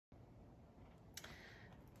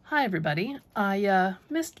Hi everybody. I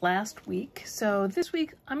missed last week, so this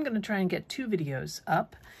week I'm going to try and get 2 videos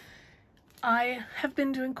up. I have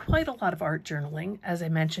been doing quite a lot of art journaling, as I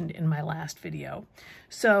mentioned in my last video,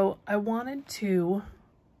 so I wanted to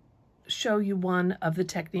show you one of the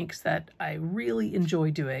techniques that I really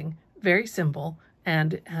enjoy doing, very simple,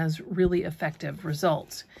 and has really effective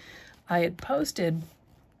results. I had posted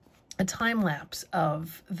a time lapse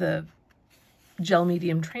of the gel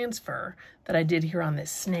medium transfer that I did here on this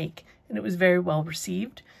snake, and it was very well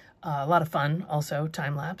received. A lot of fun, also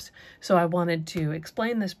time-lapse. So I wanted to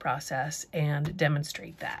explain this process and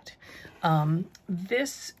demonstrate that.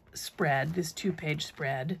 This spread, this 2-page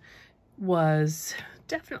spread, was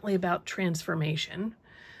definitely about transformation.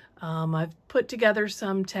 I've put together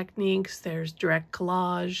some techniques. There's direct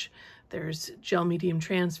collage, there's gel medium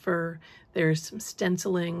transfer, there's some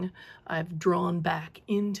stenciling. I've drawn back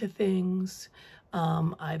into things.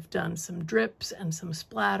 I've done some drips and some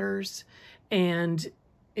splatters, and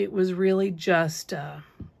it was really just,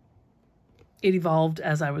 it evolved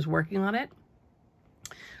as I was working on it.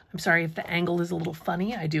 I'm sorry if the angle is a little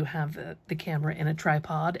funny. I do have the camera in a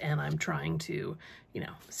tripod, and I'm trying to,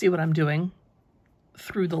 see what I'm doing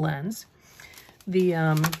through the lens.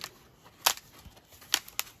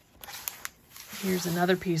 Here's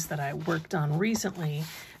another piece that I worked on recently,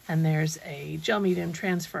 and there's a gel medium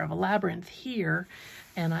transfer of a labyrinth here,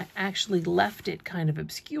 and I actually left it kind of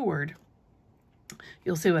obscured.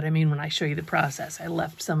 You'll see what I mean when I show you the process. I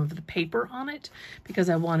left some of the paper on it because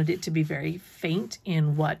I wanted it to be very faint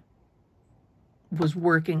in what was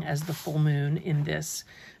working as the full moon in this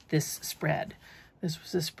spread. This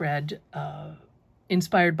was a spread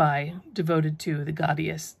inspired by, devoted to the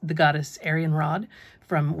goddess Aryan Rod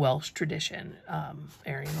from Welsh tradition,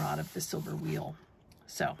 Aryan Rod of the silver wheel.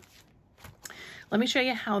 So let me show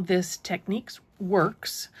you how this technique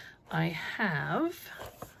works. I have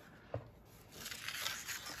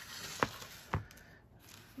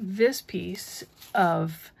this piece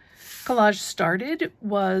of collage started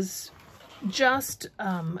was just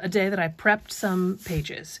a day that I prepped some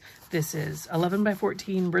pages. This is 11 by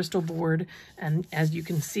 14 Bristol board, and as you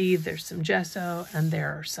can see, there's some gesso, and there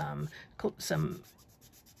are some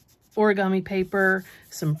origami paper,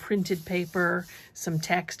 some printed paper, some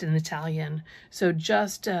text in Italian. So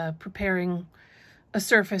just preparing a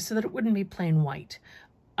surface so that it wouldn't be plain white.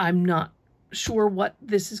 I'm not sure what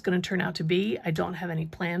this is going to turn out to be. I don't have any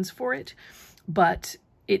plans for it, but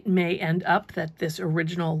it may end up that this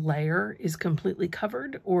original layer is completely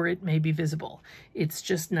covered, or it may be visible. It's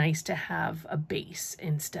just nice to have a base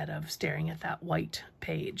instead of staring at that white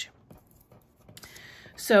page.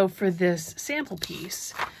 So for this sample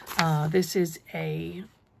piece, this is a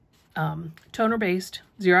toner-based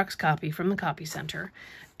Xerox copy from the Copy Center,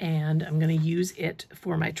 and I'm going to use it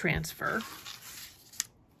for my transfer.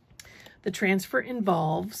 The transfer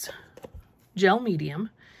involves gel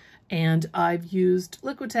medium, and I've used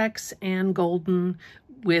Liquitex and Golden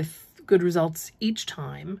with good results each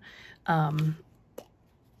time.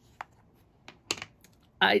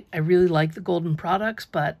 I really like the Golden products,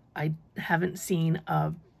 but I haven't seen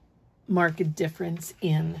a marked difference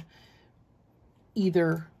in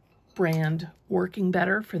either brand working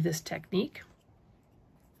better for this technique.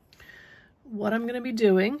 What I'm going to be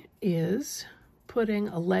doing is putting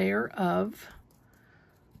a layer of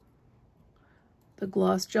the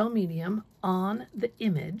gloss gel medium on the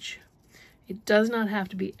image. It does not have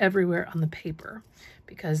to be everywhere on the paper,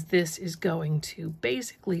 because this is going to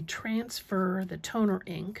basically transfer the toner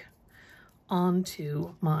ink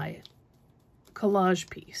onto my collage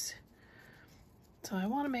piece. So I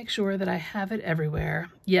want to make sure that I have it everywhere.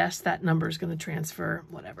 Yes, that number is going to transfer,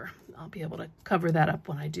 whatever. I'll be able to cover that up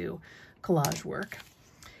when I do collage work.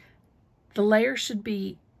 The layer should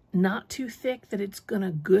be not too thick that it's going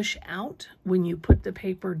to gush out when you put the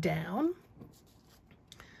paper down,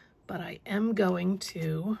 but I am going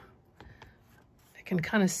to, I can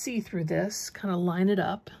kind of see through this, kind of line it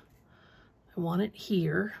up. I want it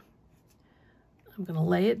here. I'm going to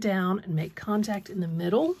lay it down and make contact in the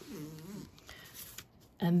middle,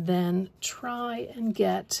 and then try and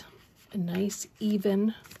get a nice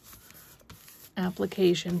even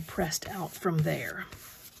application pressed out from there.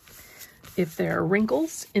 If there are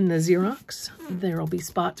wrinkles in the Xerox, there will be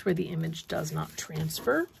spots where the image does not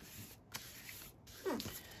transfer.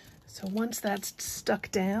 So once that's stuck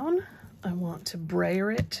down, I want to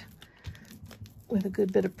brayer it with a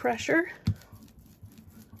good bit of pressure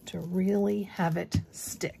to really have it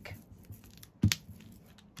stick.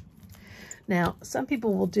 Now, some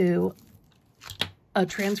people will do a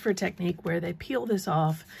transfer technique where they peel this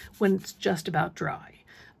off when it's just about dry.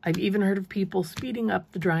 I've even heard of people speeding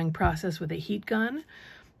up the drying process with a heat gun.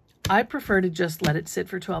 I prefer to just let it sit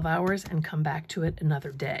for 12 hours and come back to it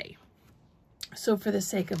another day. So for the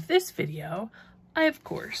sake of this video, I, of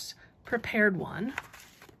course, prepared one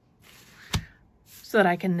so that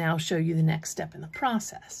I can now show you the next step in the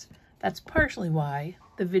process. That's partially why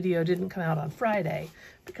the video didn't come out on Friday,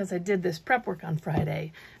 because I did this prep work on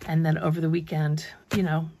Friday, and then over the weekend, you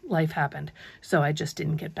know, life happened, so I just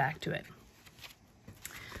didn't get back to it.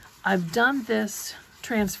 I've done this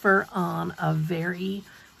transfer on a very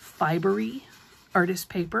fibery artist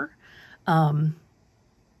paper,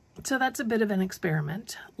 so that's a bit of an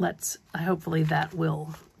experiment. Hopefully that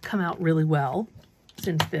will come out really well,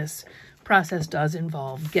 since this process does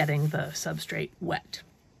involve getting the substrate wet.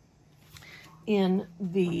 In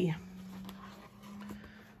the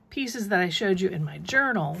pieces that I showed you in my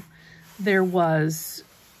journal, there was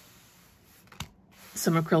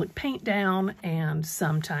some acrylic paint down and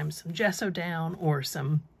sometimes some gesso down or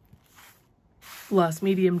some gloss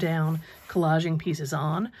medium down, collaging pieces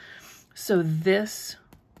on. So this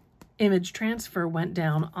image transfer went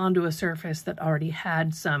down onto a surface that already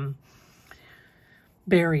had some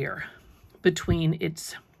barrier between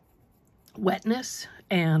its wetness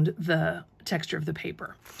and the texture of the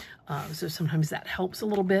paper. So sometimes that helps a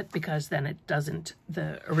little bit, because then it doesn't,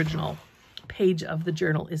 the original page of the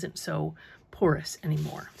journal isn't so porous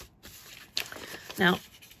anymore. Now,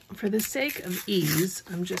 for the sake of ease,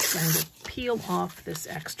 I'm just going to peel off this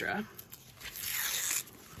extra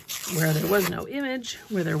where there was no image,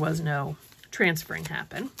 where there was no transferring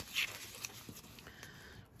happen.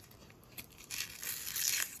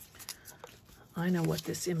 I know what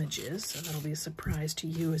this image is, so that'll be a surprise to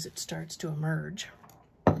you as it starts to emerge.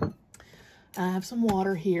 I have some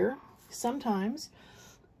water here. Sometimes,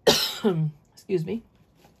 excuse me,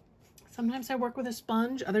 sometimes I work with a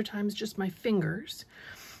sponge, other times just my fingers,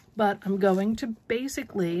 but I'm going to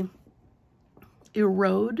basically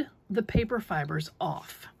erode the paper fibers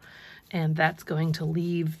off, and that's going to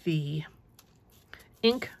leave the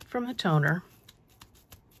ink from the toner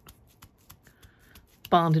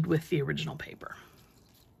bonded with the original paper.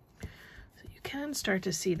 So you can start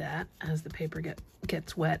to see that as the paper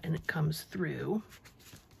gets wet and it comes through.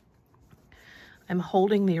 I'm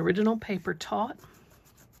holding the original paper taut.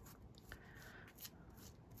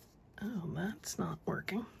 Oh, that's not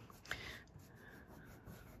working.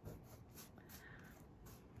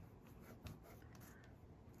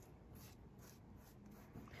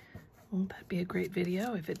 Won't that be a great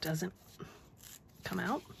video if it doesn't come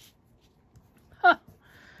out? Huh.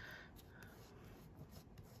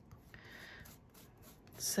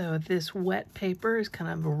 So this wet paper is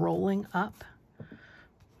kind of rolling up.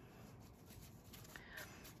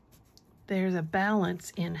 There's a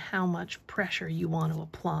balance in how much pressure you want to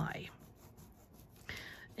apply.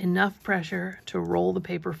 Enough pressure to roll the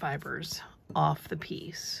paper fibers off the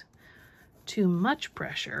piece. Too much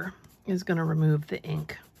pressure is going to remove the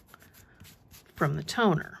ink from the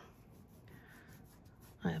toner.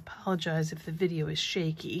 I apologize if the video is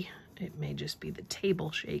shaky. It may just be the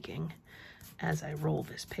table shaking as I roll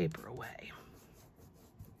this paper away.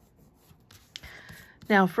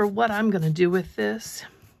 Now, for what I'm going to do with this,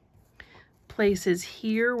 places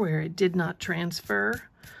here where it did not transfer,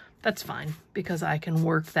 that's fine, because I can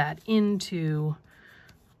work this into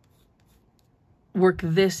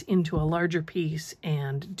a larger piece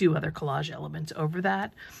and do other collage elements over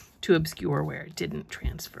that to obscure where it didn't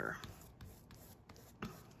transfer.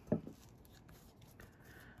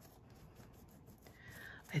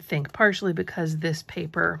 I think partially because this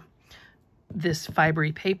paper, this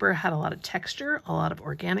fibery paper, had a lot of texture, a lot of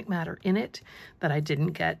organic matter in it, that I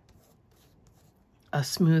didn't get a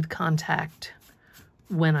smooth contact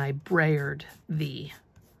when I brayered the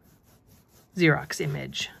Xerox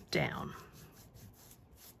image down.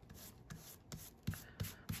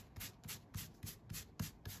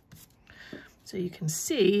 So you can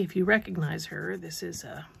see, if you recognize her, this is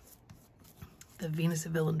the Venus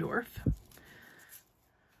of Willendorf,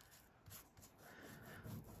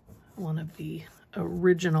 one of the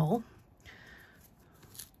original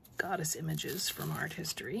goddess images from art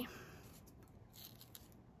history.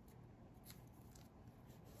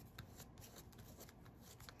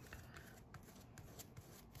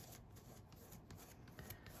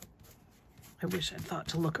 I wish I'd thought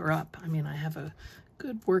to look her up. I mean, I have a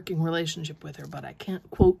good working relationship with her, but I can't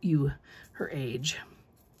quote you her age.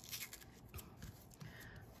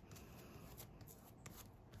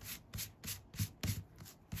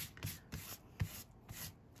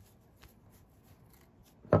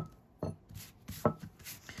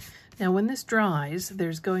 Now, when this dries,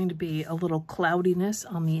 there's going to be a little cloudiness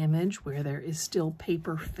on the image where there is still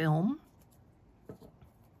paper film.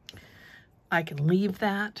 I can leave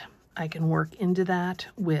that. I can work into that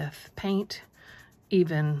with paint,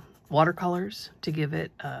 even watercolors to give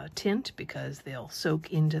it a tint because they'll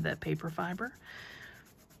soak into that paper fiber.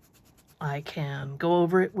 I can go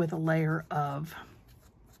over it with a layer of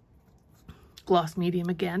gloss medium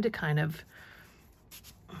again to kind of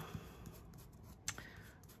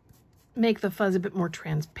make the fuzz a bit more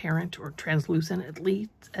transparent or translucent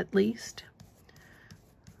at least.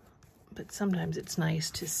 But sometimes it's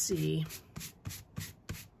nice to see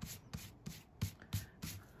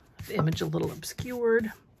the image a little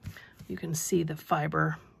obscured. You can see the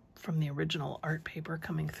fiber from the original art paper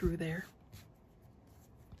coming through there.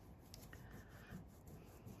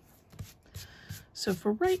 So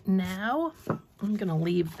for right now, I'm going to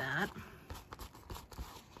leave that.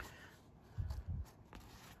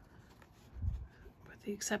 With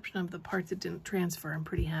the exception of the parts that didn't transfer, I'm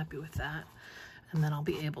pretty happy with that. And then I'll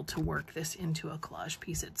be able to work this into a collage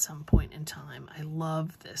piece at some point in time. I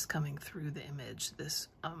love this coming through the image, this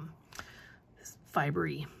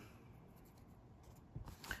fibery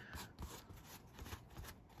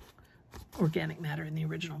organic matter in the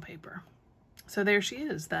original paper. So there she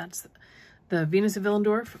is. That's the Venus of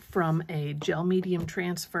Willendorf from a gel medium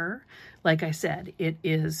transfer. Like I said, it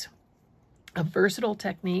is a versatile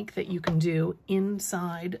technique that you can do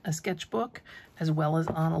inside a sketchbook as well as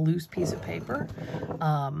on a loose piece of paper.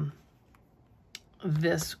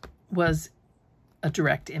 This was a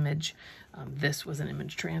direct image. This was an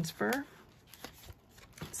image transfer.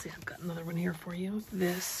 Let's see, I've got another one here for you.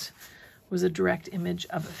 This was a direct image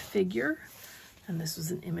of a figure, and this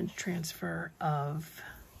was an image transfer of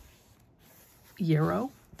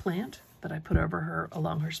yarrow plant that I put over her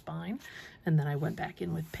along her spine, and then I went back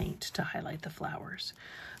in with paint to highlight the flowers,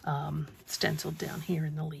 stenciled down here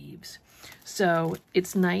in the leaves. So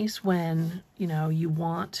it's nice when, you know, you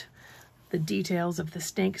want the details of the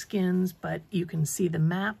snake skins, but you can see the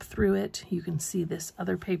map through it. You can see this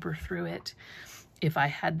other paper through it. If I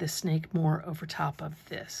had the snake more over top of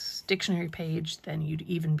this dictionary page, then you'd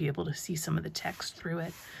even be able to see some of the text through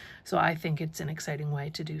it. So I think it's an exciting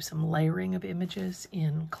way to do some layering of images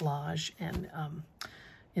in collage and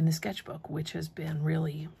in the sketchbook, which has been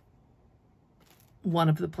really one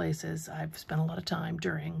of the places I've spent a lot of time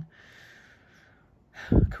during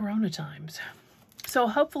Corona times. So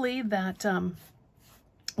hopefully that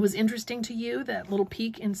was interesting to you, that little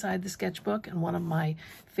peek inside the sketchbook and one of my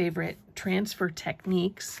favorite transfer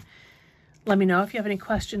techniques. Let me know if you have any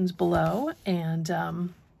questions below,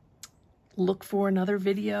 and look for another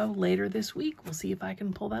video later this week. We'll see if I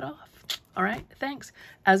can pull that off. All right, thanks.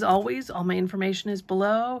 As always, all my information is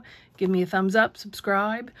below. Give me a thumbs up,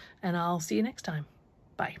 subscribe, and I'll see you next time.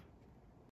 Bye.